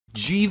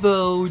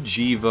GEVO,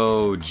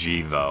 GEVO,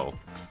 GEVO.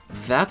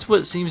 That's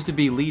what seems to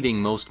be leading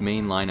most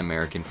mainline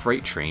American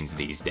freight trains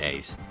these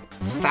days.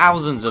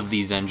 Thousands of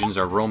these engines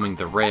are roaming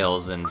the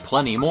rails, and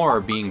plenty more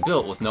are being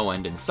built with no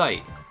end in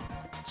sight.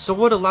 So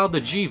what allowed the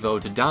GEVO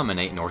to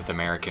dominate North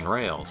American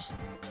rails?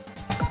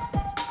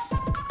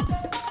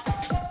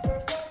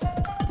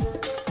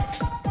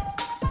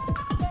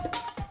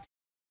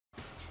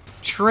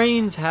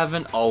 Trains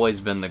haven't always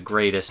been the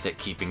greatest at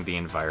keeping the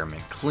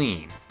environment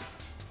clean.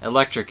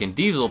 Electric and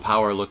diesel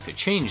power looked to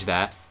change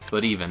that,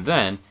 but even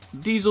then,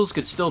 diesels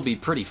could still be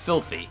pretty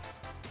filthy.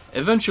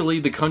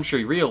 Eventually, the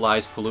country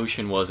realized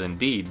pollution was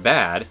indeed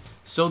bad,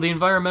 so the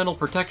Environmental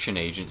Protection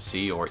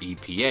Agency, or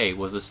EPA,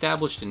 was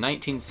established in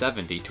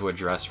 1970 to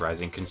address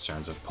rising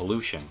concerns of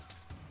pollution.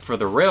 For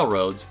the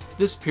railroads,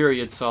 this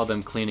period saw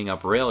them cleaning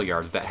up rail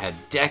yards that had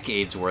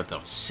decades worth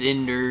of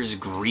cinders,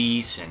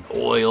 grease, and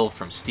oil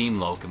from steam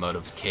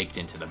locomotives caked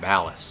into the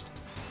ballast.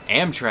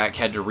 Amtrak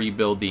had to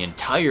rebuild the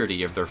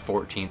entirety of their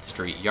 14th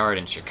Street yard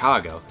in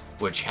Chicago,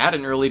 which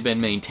hadn't really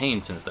been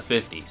maintained since the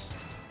 50s.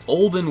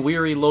 Old and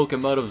weary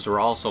locomotives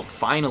were also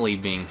finally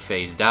being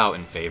phased out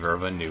in favor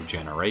of a new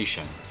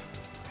generation.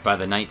 By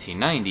the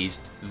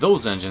 1990s,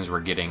 those engines were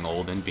getting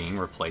old and being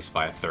replaced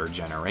by a third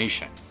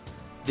generation.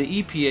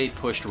 The EPA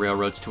pushed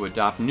railroads to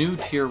adopt new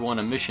Tier 1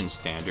 emission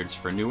standards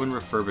for new and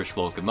refurbished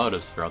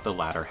locomotives throughout the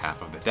latter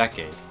half of the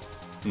decade.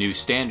 New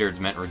standards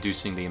meant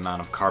reducing the amount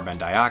of carbon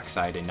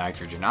dioxide and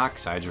nitrogen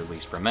oxides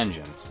released from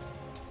engines.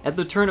 At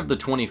the turn of the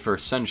 21st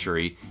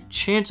century,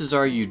 chances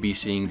are you'd be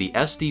seeing the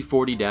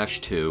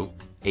SD40-2,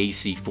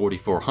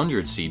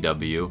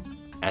 AC4400CW,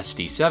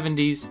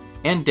 SD70s,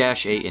 and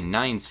Dash 8 and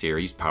 9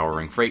 series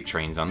powering freight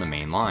trains on the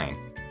main line.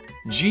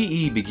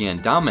 GE began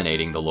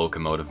dominating the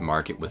locomotive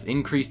market with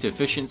increased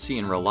efficiency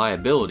and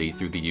reliability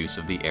through the use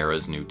of the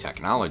era's new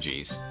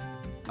technologies.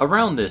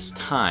 Around this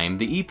time,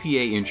 the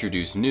EPA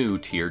introduced new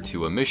Tier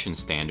 2 emission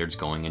standards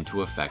going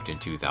into effect in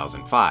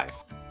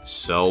 2005.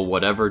 So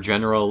whatever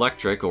General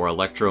Electric or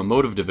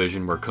Electromotive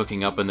division were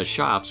cooking up in the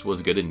shops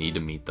was going to need to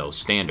meet those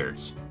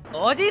standards.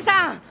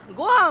 Oji-san,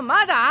 ご飯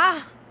ま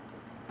だ?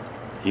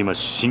 今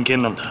真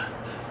剣なんだ。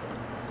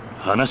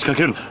話しか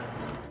けるんだ。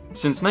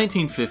Since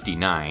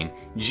 1959,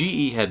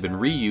 GE had been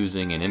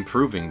reusing and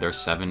improving their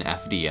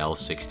 7FDL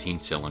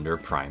 16-cylinder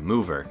prime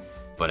mover,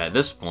 but at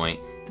this point,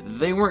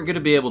 they weren't going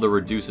to be able to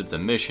reduce its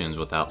emissions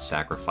without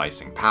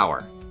sacrificing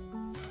power.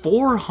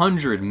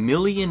 $400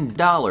 million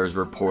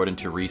were poured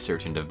into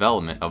research and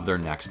development of their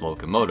next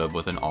locomotive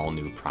with an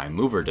all-new prime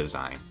mover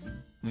design.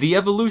 The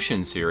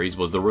Evolution series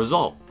was the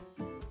result.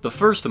 The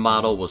first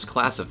model was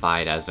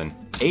classified as an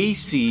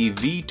AC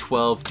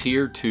V12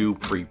 Tier 2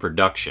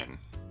 pre-production.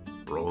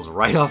 Rolls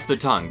right off the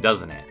tongue,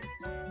 doesn't it?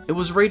 It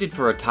was rated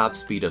for a top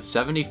speed of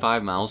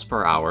 75 miles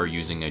per hour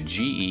using a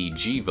GE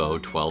GEVO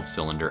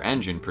 12-cylinder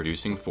engine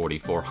producing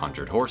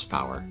 4,400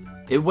 horsepower.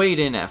 It weighed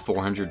in at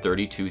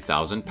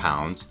 432,000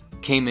 pounds,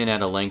 came in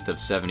at a length of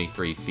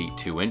 73 feet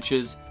 2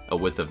 inches, a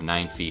width of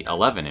 9 feet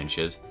 11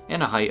 inches,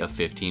 and a height of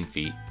 15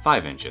 feet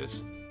 5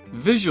 inches.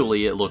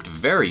 Visually, it looked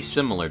very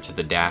similar to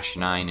the Dash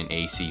 9 and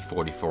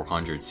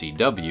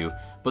AC4400CW,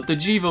 but the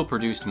GEVO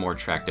produced more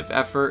tractive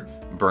effort,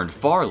 burned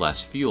far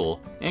less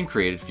fuel, and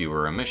created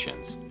fewer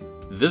emissions.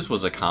 This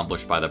was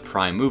accomplished by the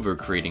prime mover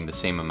creating the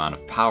same amount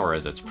of power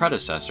as its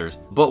predecessors,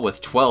 but with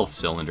 12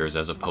 cylinders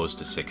as opposed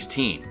to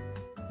 16.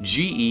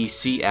 GE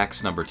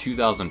CX number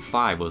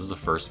 2005 was the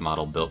first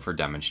model built for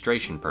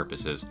demonstration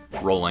purposes,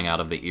 rolling out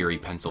of the Erie,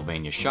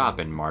 Pennsylvania shop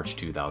in March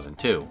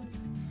 2002.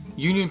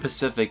 Union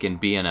Pacific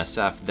and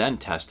BNSF then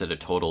tested a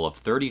total of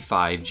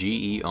 35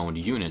 GE-owned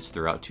units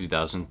throughout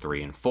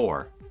 2003 and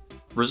 4.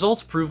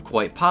 Results proved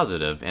quite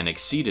positive and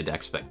exceeded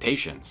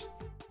expectations.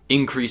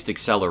 Increased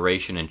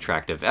acceleration and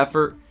tractive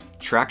effort,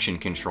 traction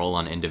control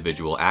on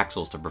individual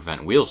axles to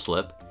prevent wheel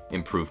slip,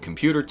 improved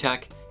computer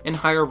tech, and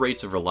higher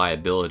rates of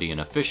reliability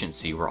and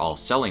efficiency were all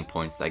selling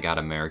points that got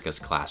America's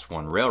Class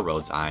 1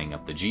 railroads eyeing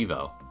up the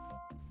GEVO.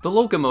 The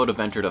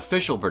locomotive entered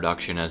official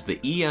production as the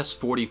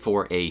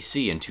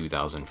ES44AC in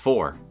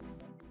 2004.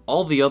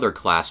 All the other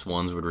Class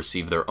 1s would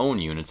receive their own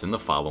units in the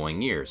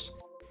following years,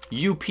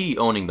 UP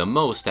owning the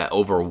most at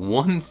over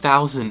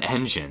 1,000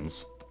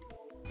 engines.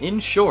 In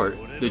short,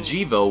 the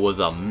GEVO was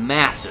a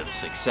massive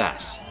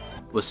success,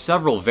 with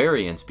several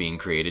variants being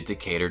created to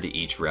cater to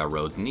each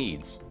railroad's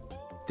needs.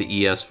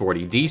 The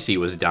ES40DC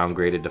was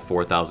downgraded to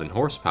 4,000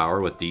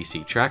 horsepower with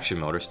DC traction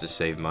motors to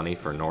save money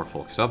for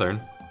Norfolk Southern.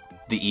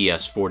 The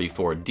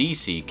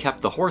ES44DC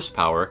kept the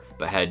horsepower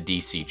but had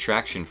DC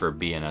traction for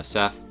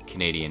BNSF,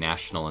 Canadian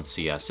National, and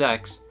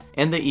CSX,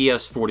 and the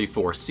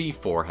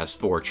ES44C4 has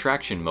 4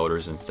 traction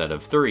motors instead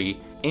of 3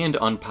 and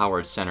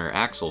unpowered center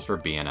axles for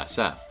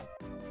BNSF.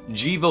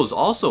 GEVOs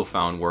also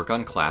found work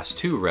on Class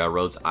 2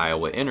 railroads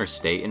Iowa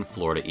Interstate and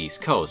Florida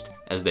East Coast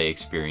as they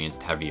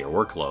experienced heavier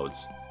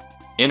workloads.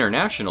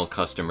 International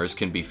customers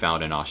can be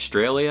found in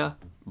Australia,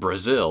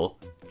 Brazil,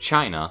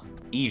 China,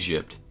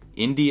 Egypt,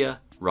 India,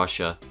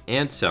 Russia,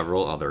 and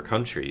several other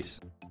countries.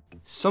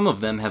 Some of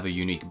them have a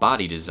unique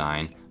body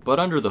design, but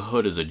under the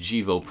hood is a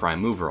GEVO prime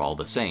mover all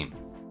the same.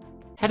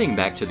 Heading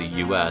back to the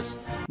US,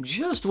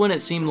 just when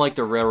it seemed like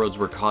the railroads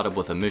were caught up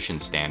with emission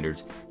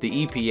standards,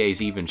 the EPA's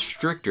even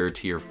stricter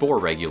Tier 4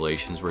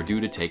 regulations were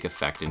due to take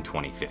effect in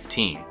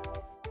 2015.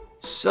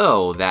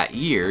 So, that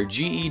year,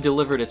 GE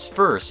delivered its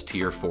first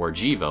Tier 4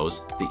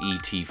 GEVOs, the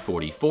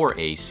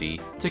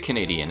ET44AC, to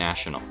Canadian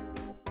National.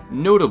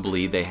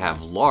 Notably, they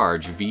have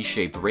large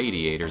V-shaped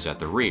radiators at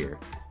the rear,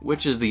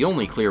 which is the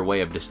only clear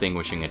way of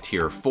distinguishing a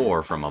Tier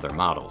 4 from other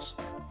models.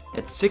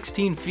 At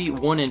 16 feet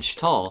 1 inch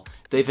tall,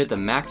 they've hit the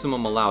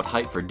maximum allowed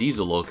height for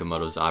diesel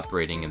locomotives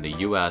operating in the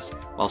US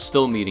while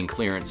still meeting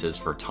clearances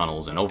for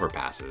tunnels and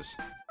overpasses.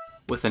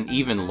 With an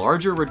even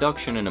larger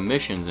reduction in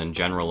emissions and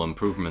general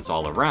improvements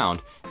all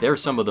around, they're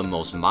some of the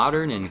most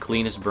modern and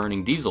cleanest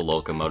burning diesel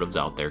locomotives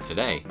out there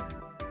today.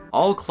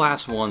 All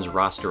Class 1s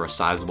roster a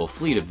sizable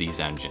fleet of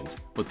these engines,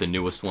 with the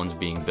newest ones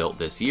being built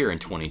this year in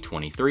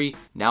 2023,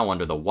 now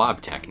under the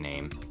Wabtec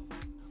name.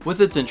 With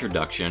its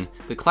introduction,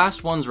 the Class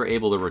 1s were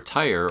able to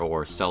retire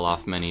or sell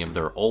off many of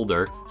their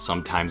older,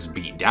 sometimes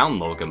beat down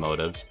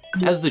locomotives,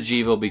 as the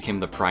GEVO became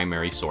the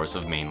primary source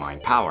of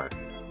mainline power.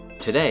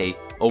 Today,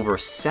 over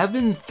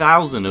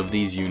 7,000 of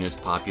these units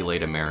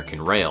populate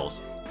American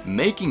rails,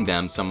 making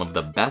them some of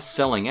the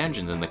best-selling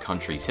engines in the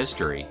country's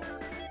history.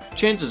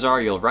 Chances are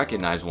you'll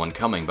recognize one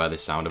coming by the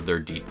sound of their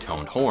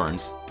deep-toned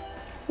horns,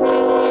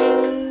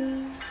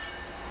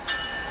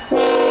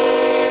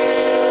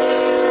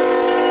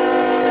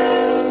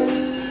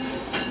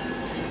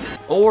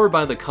 or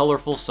by the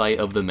colorful sight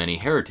of the many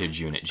Heritage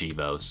Unit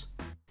GEVOs.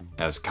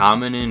 As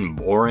common and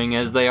boring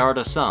as they are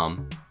to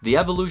some, the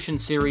Evolution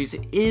series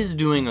is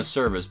doing a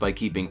service by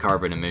keeping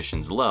carbon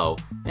emissions low,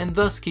 and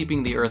thus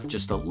keeping the Earth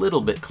just a little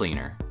bit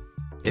cleaner.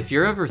 If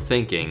you're ever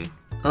thinking,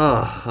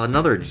 ugh,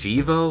 another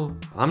GEVO?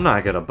 I'm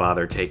not gonna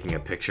bother taking a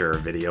picture or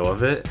video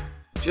of it.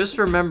 Just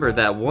remember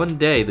that one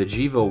day the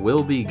GEVO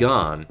will be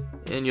gone,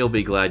 and you'll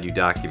be glad you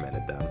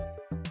documented them.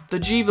 The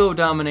GEVO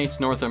dominates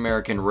North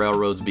American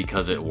railroads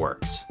because it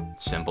works.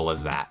 Simple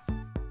as that.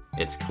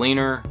 It's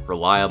cleaner,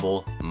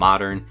 reliable,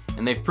 modern,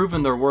 and they've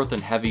proven their worth in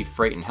heavy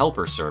freight and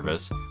helper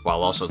service,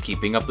 while also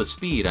keeping up the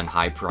speed on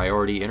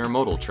high-priority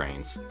intermodal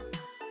trains.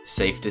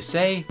 Safe to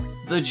say,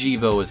 the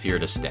GEVO is here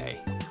to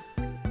stay.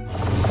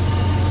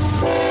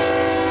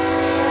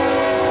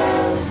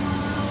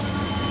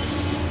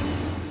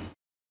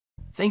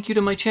 Thank you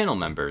to my channel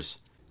members.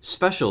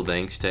 Special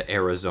thanks to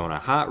Arizona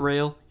Hot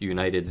Rail,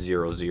 United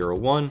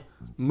 001,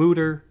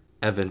 Mooter,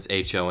 Evans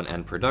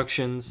HO&N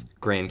Productions,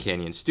 Grand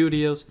Canyon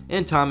Studios,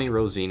 and Tommy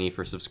Rosini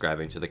for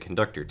subscribing to the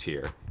Conductor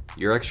tier.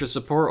 Your extra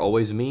support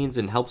always means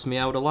and helps me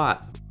out a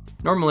lot.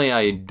 Normally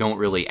I don't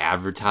really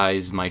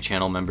advertise my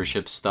channel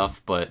membership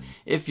stuff, but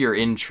if you're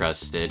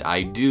interested,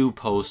 I do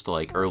post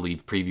like early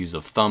previews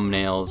of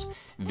thumbnails,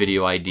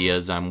 video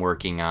ideas I'm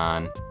working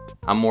on.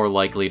 I'm more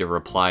likely to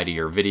reply to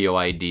your video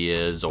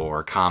ideas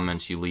or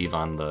comments you leave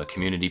on the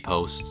community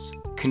posts.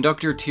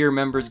 Conductor tier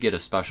members get a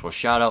special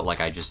shout out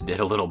like I just did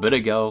a little bit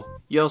ago.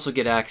 You also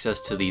get access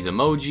to these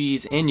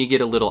emojis, and you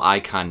get a little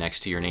icon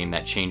next to your name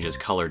that changes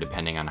color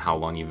depending on how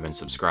long you've been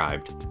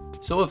subscribed.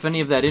 So if any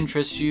of that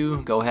interests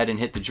you, go ahead and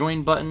hit the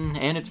join button,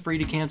 and it's free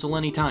to cancel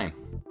anytime.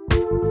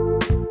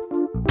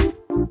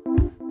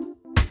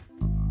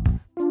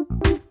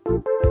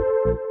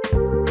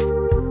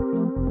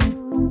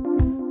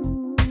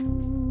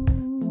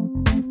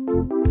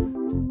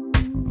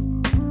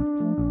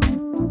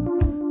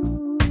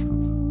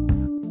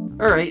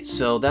 Alright,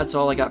 so that's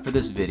all I got for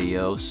this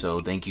video, so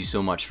thank you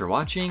so much for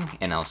watching,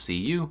 and I'll see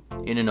you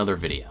in another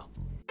video.